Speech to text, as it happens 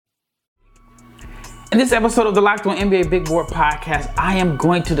In this episode of the Locked On NBA Big Board Podcast, I am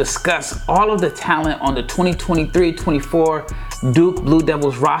going to discuss all of the talent on the 2023-24 Duke Blue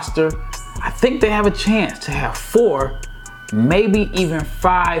Devils roster. I think they have a chance to have 4, maybe even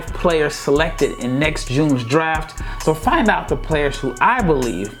 5 players selected in next June's draft. So find out the players who I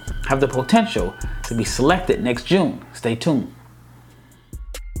believe have the potential to be selected next June. Stay tuned.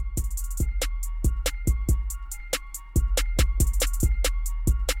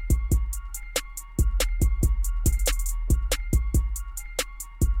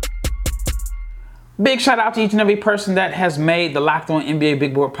 Big shout out to each and every person that has made the Locked On NBA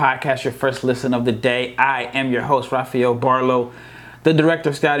Big Board Podcast your first listen of the day. I am your host, Rafael Barlow, the Director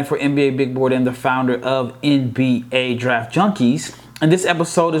of Scouting for NBA Big Board and the founder of NBA Draft Junkies. And this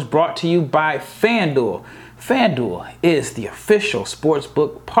episode is brought to you by FanDuel. FanDuel is the official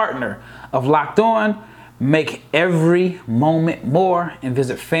sportsbook partner of Locked On. Make every moment more and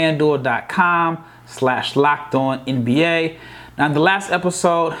visit FanDuel.com/LockedOnNBA. Now, in the last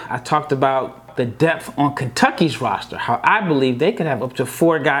episode, I talked about the depth on Kentucky's roster, how I believe they could have up to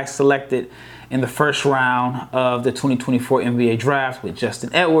 4 guys selected in the first round of the 2024 NBA draft with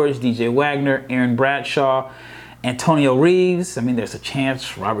Justin Edwards, DJ Wagner, Aaron Bradshaw, Antonio Reeves. I mean, there's a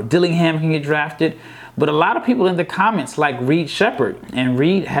chance Robert Dillingham can get drafted, but a lot of people in the comments like Reed Shepherd, and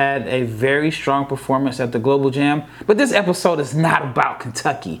Reed had a very strong performance at the Global Jam. But this episode is not about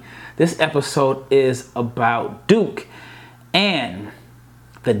Kentucky. This episode is about Duke and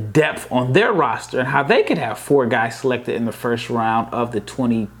the depth on their roster and how they could have 4 guys selected in the first round of the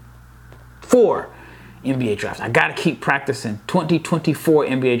 24 NBA draft. I got to keep practicing 2024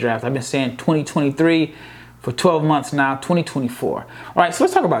 NBA draft. I've been saying 2023 for 12 months now, 2024. All right, so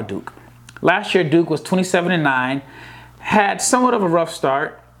let's talk about Duke. Last year, Duke was 27-9, had somewhat of a rough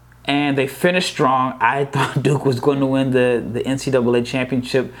start, and they finished strong. I thought Duke was going to win the NCAA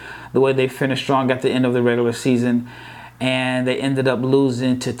championship the way they finished strong at the end of the regular season. And they ended up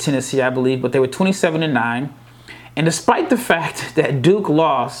losing to Tennessee, I believe, but they were 27-9. And despite the fact that Duke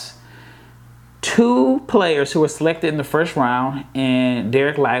lost 2 players who were selected in the first round, and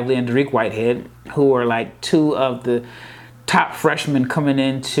Derek Lively and Dariq Whitehead, who were like 2 of the top freshmen coming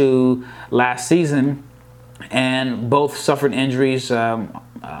into last season, and both suffered injuries.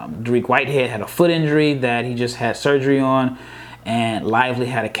 Dariq Whitehead had a foot injury that he just had surgery on, and Lively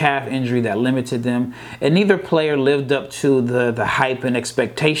had a calf injury that limited them. And neither player lived up to the hype and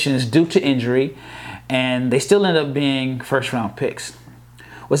expectations due to injury, and they still ended up being first-round picks.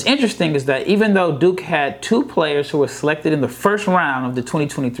 What's interesting is that even though Duke had 2 players who were selected in the first round of the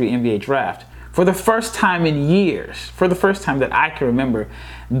 2023 NBA draft, for the first time in years, for the first time that I can remember,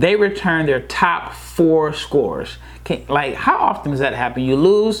 they returned their top 4 scorers. Like, how often does that happen? You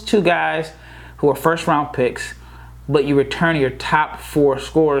lose 2 guys who are first-round picks, but you return your top 4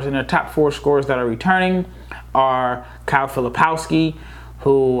 scorers, and the top 4 scorers that are returning are Kyle Filipowski,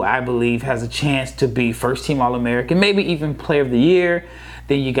 who I believe has a chance to be first-team All-American, maybe even Player of the Year.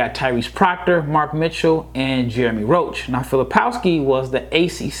 Then you got Tyrese Proctor, Mark Mitchell, and Jeremy Roach. Now, Filipowski was the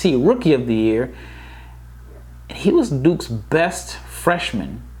ACC Rookie of the Year, and he was Duke's best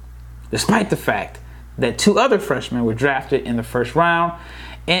freshman, despite the fact that 2 other freshmen were drafted in the first round.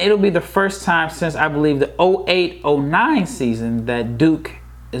 And it'll be the first time since, I believe, the 08-09 season that Duke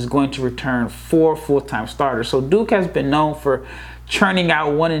is going to return 4 full-time starters. So Duke has been known for churning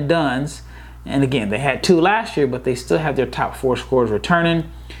out one-and-dones. And again, they had 2 last year, but they still have their top 4 scorers returning.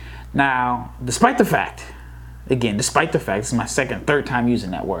 Now, despite the fact, this is my third time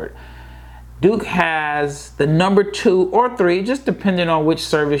using that word, Duke has the number 2 or 3, just depending on which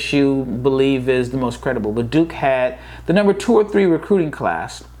service you believe is the most credible. But Duke had the number 2 or 3 recruiting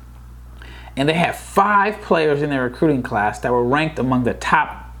class, and they had 5 players in their recruiting class that were ranked among the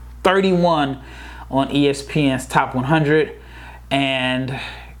top 31 on ESPN's Top 100. And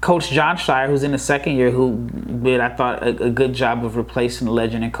Coach John Shire, who's in the second year, who did, I thought, a good job of replacing the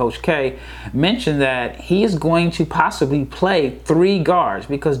legend and Coach K, mentioned that he is going to possibly play 3 guards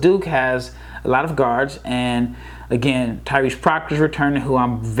because Duke has a lot of guards. And again, Tyrese Proctor's returning, who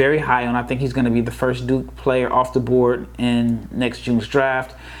I'm very high on. I think he's going to be the first Duke player off the board in next June's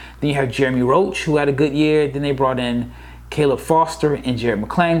draft. Then you have Jeremy Roach, who had a good year. Then they brought in Caleb Foster and Jared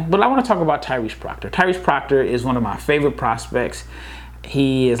McCain. But I want to talk about Tyrese Proctor. Tyrese Proctor is one of my favorite prospects.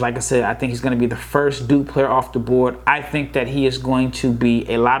 He is, like I said, I think he's going to be the first Duke player off the board. I think that he is going to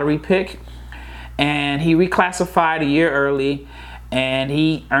be a lottery pick. And he reclassified a year early, and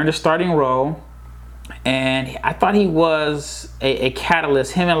he earned a starting role. And I thought he was a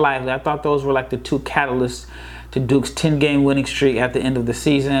catalyst, him and Lively. I thought those were like the 2 catalysts to Duke's 10-game winning streak at the end of the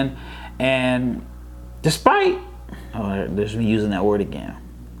season. And despite, there's me using that word again.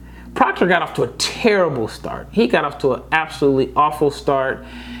 Proctor got off to a terrible start. He got off to an absolutely awful start,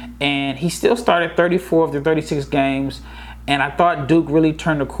 and he still started 34 of the 36 games. And I thought Duke really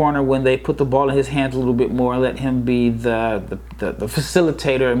turned the corner when they put the ball in his hands a little bit more and let him be the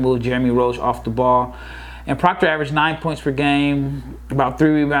facilitator and move Jeremy Roach off the ball. And Proctor averaged 9 points per game, about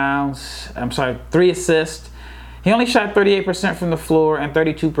 3 assists. He only shot 38% from the floor and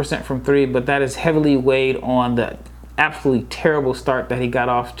 32% from three, but that is heavily weighed on the absolutely terrible start that he got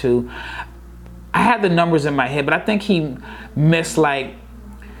off to. I had the numbers in my head, but I think he missed like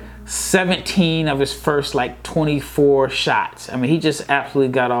 17 of his first like 24 shots. I mean, he just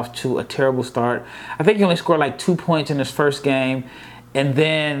absolutely got off to a terrible start. I think he only scored like 2 points in his first game. And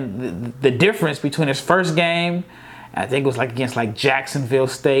then the difference between his first game, I think it was like against like Jacksonville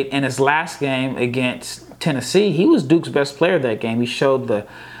State, and his last game against Tennessee, he was Duke's best player that game. He showed the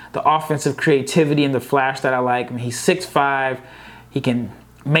offensive creativity and the flash that I like. I mean, he's 6'5". He can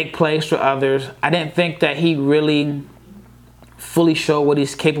make plays for others. I didn't think that he really fully showed what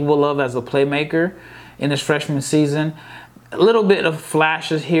he's capable of as a playmaker in his freshman season. A little bit of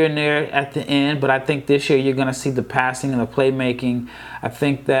flashes here and there at the end, but I think this year you're going to see the passing and the playmaking. I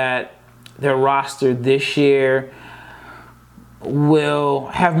think that their roster this year will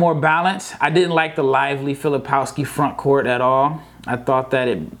have more balance. I didn't like the Lively Filipowski front court at all. I thought that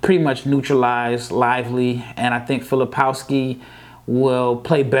it pretty much neutralized Lively, and I think Filipowski will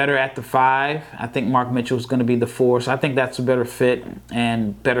play better at the 5. I think Mark Mitchell is going to be the 4, so I think that's a better fit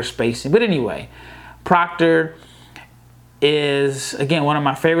and better spacing. But anyway, Proctor is, again, one of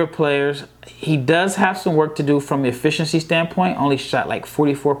my favorite players. He does have some work to do from the efficiency standpoint. Only shot like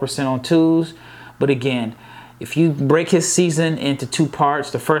 44% on twos. But again, if you break his season into 2 parts,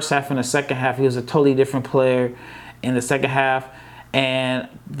 the first half and the second half, he was a totally different player in the second half. And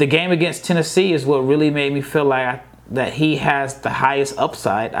the game against Tennessee is what really made me feel like that he has the highest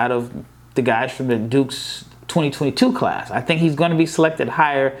upside out of the guys from the Duke's 2022 class. I think he's going to be selected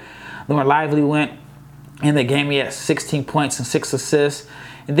higher than where Lively went. In the game, he had 16 points and 6 assists.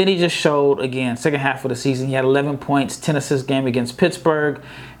 And then he just showed, again, second half of the season, he had 11 points, 10 assists game against Pittsburgh.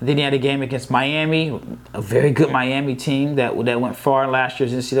 And then he had a game against Miami, a very good Miami team that went far in last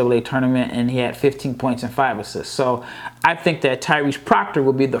year's NCAA tournament, and he had 15 points and 5 assists. So I think that Tyrese Proctor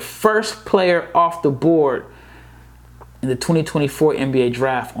will be the first player off the board in the 2024 NBA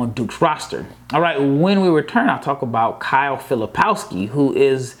draft on Duke's roster. All right, when we return, I'll talk about Kyle Filipowski, who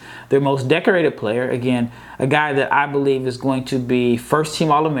is their most decorated player. Again, a guy that I believe is going to be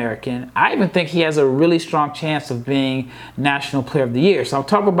first-team All-American. I even think he has a really strong chance of being National Player of the Year. So I'll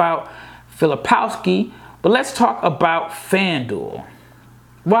talk about Filipowski, but let's talk about FanDuel.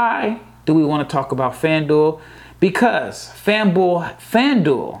 Why do we want to talk about FanDuel? Because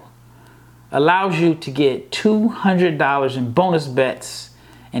FanDuel allows you to get $200 in bonus bets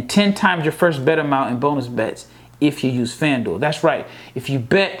and 10 times your first bet amount in bonus bets if you use FanDuel. That's right. If you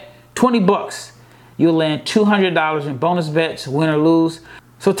bet 20 bucks, you'll land $200 in bonus bets, win or lose.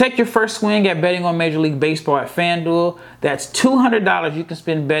 So take your first swing at betting on Major League Baseball at FanDuel. That's $200 you can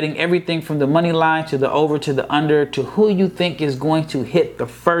spend betting everything from the money line to the over to the under to who you think is going to hit the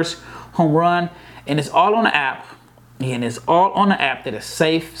first home run. And it's all on the app. And it's all on the app that is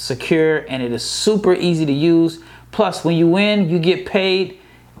safe, secure, and it is super easy to use. Plus, when you win, you get paid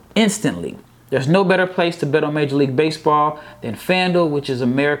instantly. There's no better place to bet on Major League Baseball than FanDuel, which is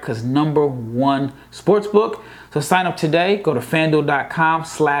America's #1 sportsbook. So sign up today. Go to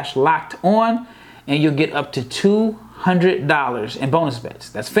FanDuel.com/lockedon, and you'll get up to $200 in bonus bets.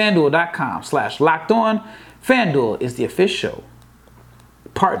 That's FanDuel.com/lockedon. FanDuel is the official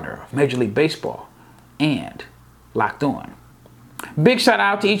partner of Major League Baseball and Locked On. Big shout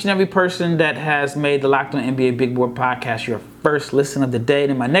out to each and every person that has made the Locked On NBA Big Board podcast your first listen of the day.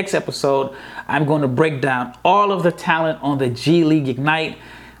 And in my next episode, I'm going to break down all of the talent on the G League Ignite.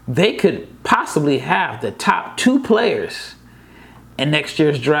 They could possibly have the top 2 players in next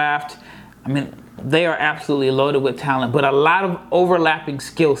year's draft. I mean, they are absolutely loaded with talent, but a lot of overlapping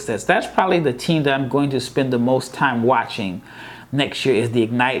skill sets. That's probably the team that I'm going to spend the most time watching next year is the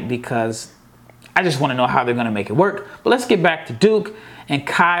Ignite, because I just want to know how they're going to make it work. But let's get back to Duke and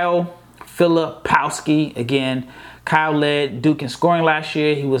Kyle Filipowski. Again, Kyle led Duke in scoring last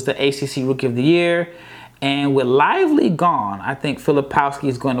year. He was the ACC Rookie of the Year. And with Lively gone, I think Filipowski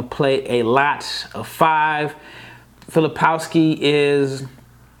is going to play a lot of 5. Filipowski is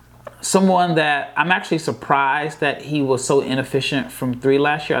someone that I'm actually surprised that he was so inefficient from 3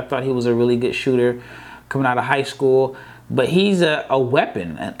 last year. I thought he was a really good shooter coming out of high school. But he's a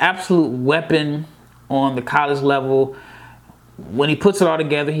weapon, an absolute weapon on the college level. When he puts it all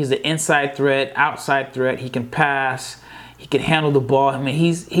together, he's an inside threat, outside threat. He can pass. He can handle the ball. I mean,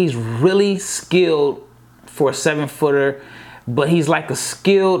 he's really skilled for a 7-footer, but he's like a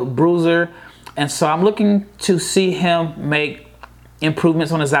skilled bruiser. And so I'm looking to see him make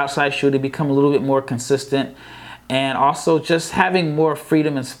improvements on his outside shooting, become a little bit more consistent, and also just having more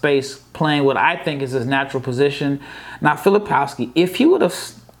freedom and space playing what I think is his natural position. Now, Filipowski, if he would have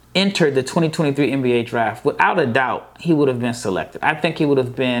entered the 2023 NBA draft, without a doubt, he would have been selected. I think he would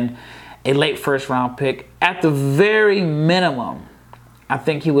have been a late first-round pick. At the very minimum, I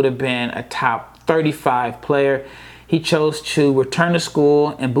think he would have been a top 35 player. He chose to return to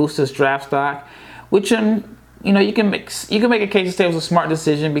school and boost his draft stock, which you can make a case to say it was a smart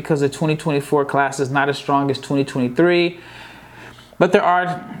decision because the 2024 class is not as strong as 2023. But there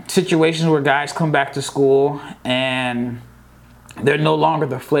are situations where guys come back to school and they're no longer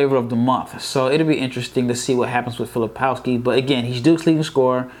the flavor of the month. So it'll be interesting to see what happens with Filipowski. But again, he's Duke's leading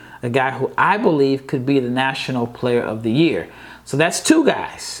scorer, a guy who I believe could be the National Player of the Year. So that's two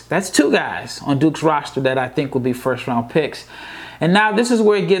guys. That's two guys on Duke's roster that I think will be first-round picks. And now this is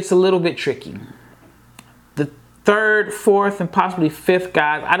where it gets a little bit tricky. The third, fourth, and possibly fifth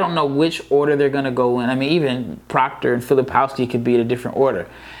guys, I don't know which order they're going to go in. I mean, even Proctor and Filipowski could be in a different order.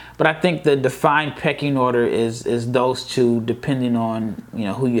 But I think the defined pecking order is those two, depending on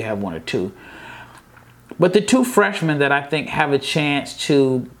who you have, one or two. But the two freshmen that I think have a chance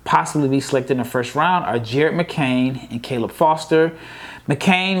to possibly be selected in the first round are Jared McCain and Caleb Foster.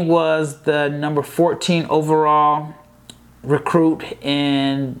 McCain was the number 14 overall recruit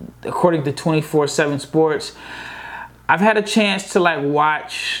according to 24/7 Sports. I've had a chance to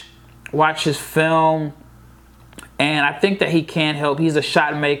watch his film, and I think that he can help. He's a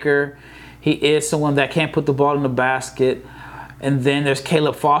shot maker. He is someone that can put the ball in the basket. And then there's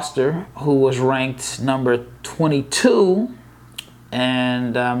Caleb Foster, who was ranked number 22.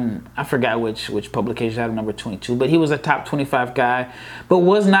 And I forgot which publication had him number 22. But he was a top 25 guy, but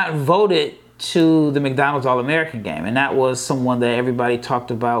was not voted to the McDonald's All-American game. And that was someone that everybody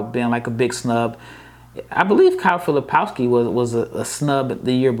talked about being like a big snub. I believe Kyle Filipowski was a snub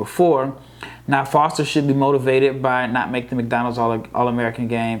the year before. Now, Foster should be motivated by not making the McDonald's All-American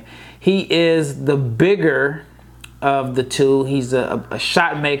game. He is the bigger of the two. He's a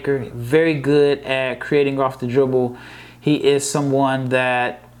shot maker, very good at creating off the dribble. He is someone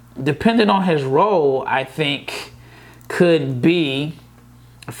that, depending on his role, I think could be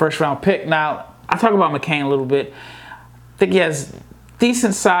a first-round pick. Now, I talk about McCain a little bit. I think he has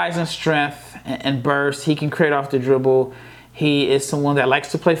decent size and strength and burst. He can create off the dribble. He is someone that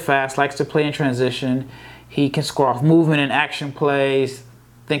likes to play fast, likes to play in transition. He can score off movement and action plays.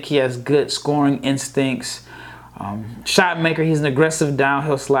 I think he has good scoring instincts. Shot maker, he's an aggressive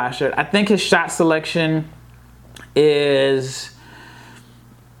downhill slasher. I think his shot selection is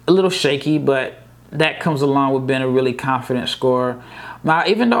a little shaky, but that comes along with being a really confident scorer. Now,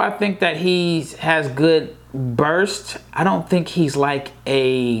 even though I think that he has good burst, I don't think he's like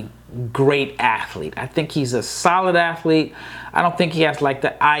a great athlete. I think he's a solid athlete. I don't think he has like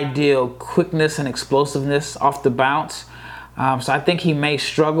the ideal quickness and explosiveness off the bounce. So I think he may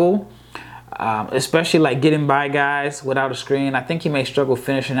struggle. Especially like getting by guys without a screen. I think he may struggle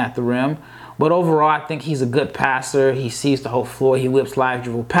finishing at the rim. But overall, I think he's a good passer. He sees the whole floor. He whips live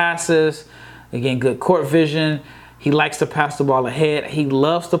dribble passes. Again, good court vision. He likes to pass the ball ahead. He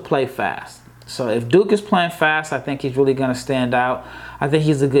loves to play fast. So if Duke is playing fast, I think he's really going to stand out. I think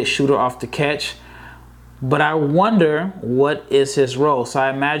he's a good shooter off the catch. But I wonder what is his role. So I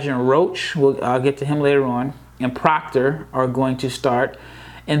imagine Roach, I'll get to him later on, and Proctor are going to start.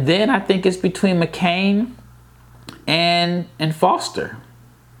 And then I think it's between McCain and Foster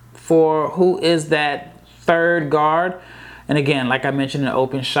for who is that third guard. And again, like I mentioned in the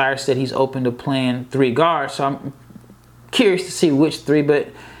open, Shire said he's open to playing 3 guards. So I'm curious to see which 3, but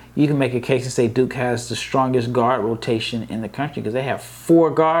you can make a case and say Duke has the strongest guard rotation in the country because they have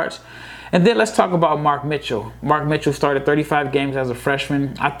 4 guards. And then let's talk about Mark Mitchell. Mark Mitchell started 35 games as a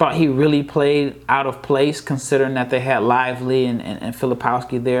freshman. I thought he really played out of place considering that they had Lively and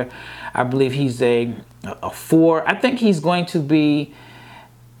Filipowski there. I believe he's a 4. I think he's going to be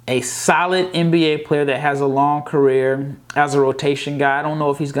a solid NBA player that has a long career as a rotation guy. I don't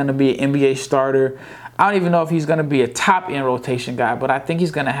know if he's going to be an NBA starter. I don't even know if he's going to be a top-end rotation guy, but I think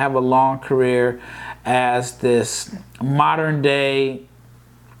he's going to have a long career as this modern-day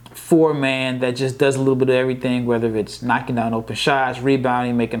 4-man that just does a little bit of everything, whether it's knocking down open shots,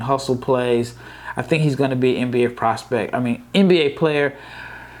 rebounding, making hustle plays. I think he's going to be an NBA prospect. I mean, NBA player.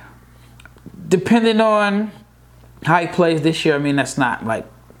 Depending on how he plays this year, I mean, that's not like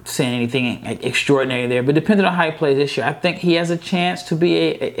saying anything extraordinary there, but depending on how he plays this year, I think he has a chance to be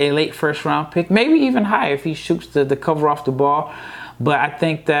a late first round pick, maybe even higher if he shoots the cover off the ball. But I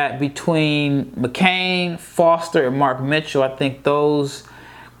think that between McCain, Foster, and Mark Mitchell, I think those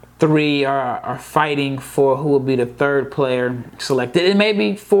three are fighting for who will be the third player selected, and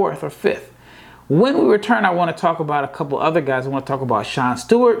maybe fourth or fifth. When we return, I want to talk about a couple other guys. I want to talk about Sean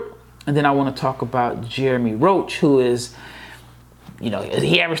Stewart, and then I want to talk about Jeremy Roach, who is, you know,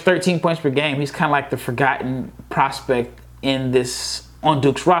 he averaged 13 points per game. He's kind of like the forgotten prospect on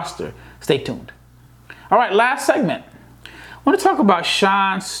Duke's roster. Stay tuned. All right, last segment. I want to talk about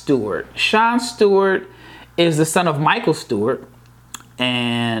Sean Stewart. Sean Stewart is the son of Michael Stewart.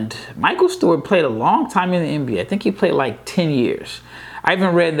 And Michael Stewart played a long time in the NBA. I think he played like 10 years. I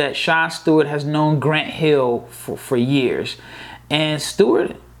even read that Sean Stewart has known Grant Hill for years. And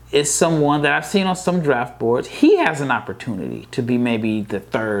Stewart is someone that I've seen on some draft boards. He has an opportunity to be maybe the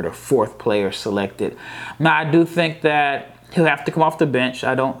third or fourth player selected. Now, I do think that he'll have to come off the bench.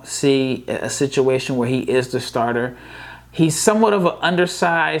 I don't see a situation where he is the starter. He's somewhat of an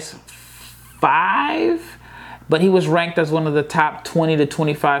undersized 5, but he was ranked as one of the top 20 to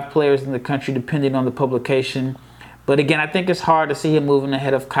 25 players in the country, depending on the publication. But again, I think it's hard to see him moving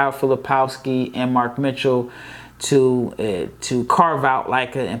ahead of Kyle Filipowski and Mark Mitchell to carve out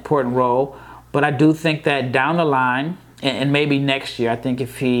like an important role. But I do think that down the line, and maybe next year, I think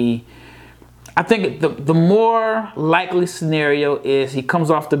the more likely scenario is he comes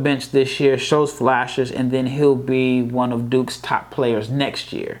off the bench this year, shows flashes, and then he'll be one of Duke's top players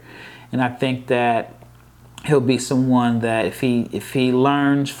next year. And I think that he'll be someone that if he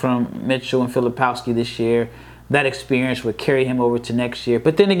learns from Mitchell and Filipowski this year, that experience would carry him over to next year.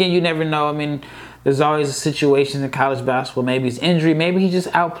 But then again, you never know. I mean, there's always situations in college basketball. Maybe it's injury. Maybe he just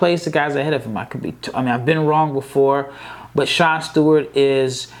outplays the guys ahead of him. I've been wrong before, but Sean Stewart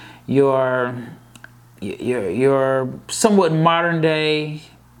is your somewhat modern day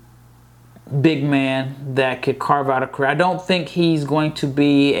big man that could carve out a career. I don't think he's going to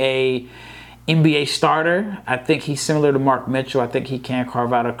be a NBA starter. I think he's similar to Mark Mitchell. I think he can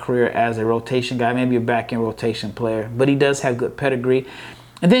carve out a career as a rotation guy, maybe a back-end rotation player, but he does have good pedigree.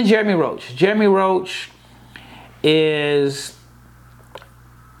 And then Jeremy Roach. Jeremy Roach is,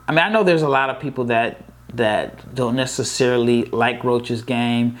 I know there's a lot of people that don't necessarily like Roach's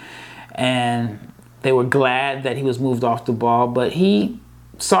game, and they were glad that he was moved off the ball, but he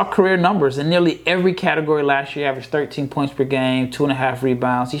saw career numbers in nearly every category last year. Averaged 13 points per game, 2.5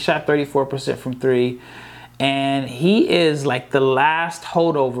 rebounds. He shot 34% from 3. And he is like the last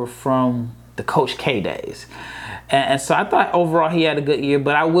holdover from the Coach K days. And so I thought overall he had a good year.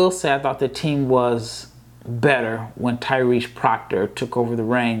 But I will say I thought the team was better when Tyrese Proctor took over the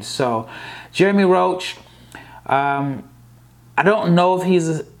reins. So Jeremy Roach, I don't know if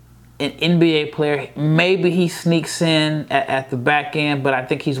he's an NBA player. Maybe he sneaks in at the back end, but I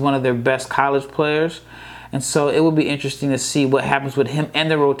think he's one of their best college players. And so it will be interesting to see what happens with him and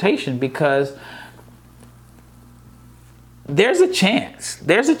the rotation, because there's a chance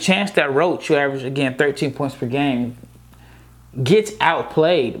that Roach, who averaged, again, 13 points per game, gets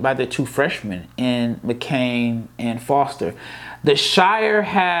outplayed by the two freshmen in McCain and Foster. The Shire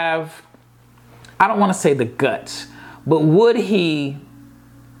have, I don't want to say the guts, but would he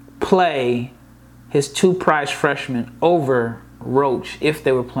play his two prize freshmen over Roach if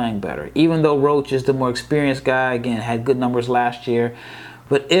they were playing better? Even though Roach is the more experienced guy, again, had good numbers last year.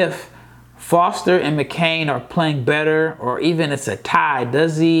 But if Foster and McCain are playing better, or even it's a tie,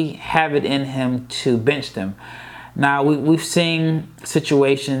 does he have it in him to bench them? Now, we've seen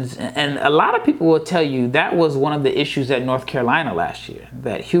situations, and a lot of people will tell you that was one of the issues at North Carolina last year,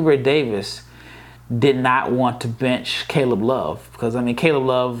 that Hubert Davis did not want to bench Caleb Love. Because, Caleb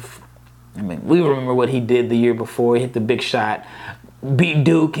Love, we remember what he did the year before. He hit the big shot, beat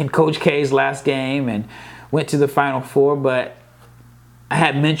Duke in Coach K's last game, and went to the Final Four. But I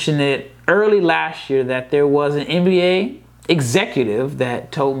had mentioned it early last year that there was an NBA executive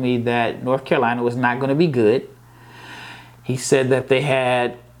that told me that North Carolina was not going to be good. He said that they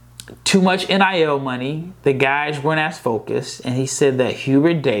had too much NIL money. The guys weren't as focused. And he said that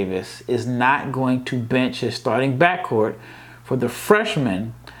Hubert Davis is not going to bench his starting backcourt for the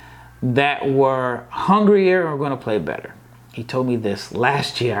freshmen that were hungrier or going to play better. He told me this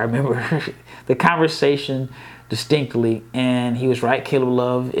last year. I remember the conversation distinctly. And he was right. Caleb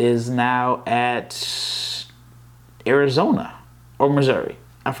Love is now at Arizona or Missouri.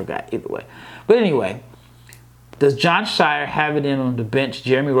 I forgot, either way. But anyway, does John Shire have it in on the bench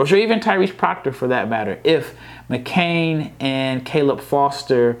Jeremy Roach, or even Tyrese Proctor for that matter, if McCain and Caleb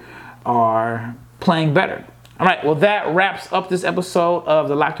Foster are playing better? All right, well, that wraps up this episode of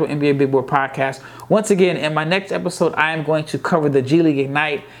the Locked On NBA Big Board Podcast. Once again, in my next episode, I am going to cover the G League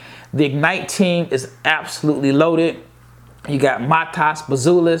Ignite. The Ignite team is absolutely loaded. You got Matas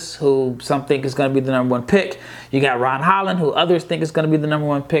Bazulis, who some think is going to be the number 1 pick. You got Ron Holland, who others think is going to be the number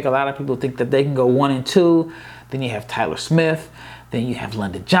 1 pick. A lot of people think that they can go 1 and 2. Then you have Tyler Smith. Then you have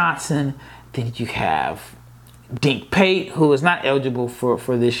London Johnson. Then you have Dink Pate, who is not eligible for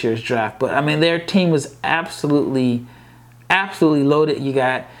this year's draft. But, I mean, their team was absolutely loaded. You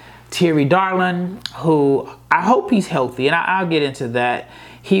got Thierry Darlin, who I hope he's healthy, and I'll get into that.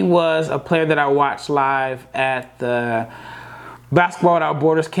 He was a player that I watched live at the Basketball Without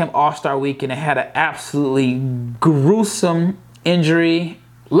Borders Camp All-Star Weekend and had an absolutely gruesome injury.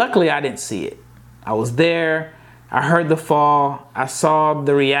 Luckily, I didn't see it. I was there. I heard the fall. I saw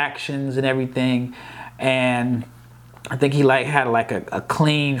the reactions and everything. And I think he had a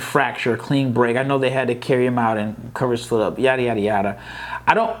clean fracture, a clean break. I know they had to carry him out and cover his foot up, yada, yada, yada.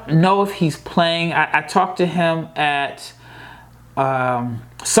 I don't know if he's playing. I talked to him at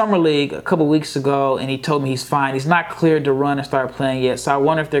Summer League a couple weeks ago, and he told me he's fine. He's not cleared to run and start playing yet, so I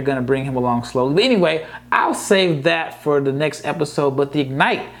wonder if they're going to bring him along slowly. But anyway, I'll save that for the next episode. But the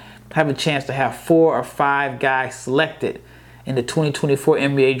Ignite have a chance to have 4 or 5 guys selected in the 2024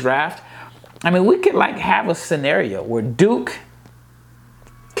 NBA Draft. I mean, we could have a scenario where Duke,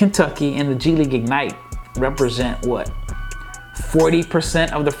 Kentucky, and the G League Ignite represent what?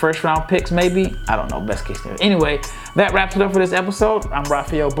 40% of the first round picks, maybe? I don't know, best case scenario. Anyway, that wraps it up for this episode. I'm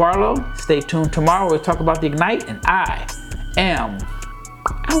Rafael Barlow. Stay tuned tomorrow. We'll talk about the Ignite, and I am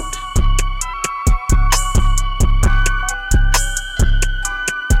out.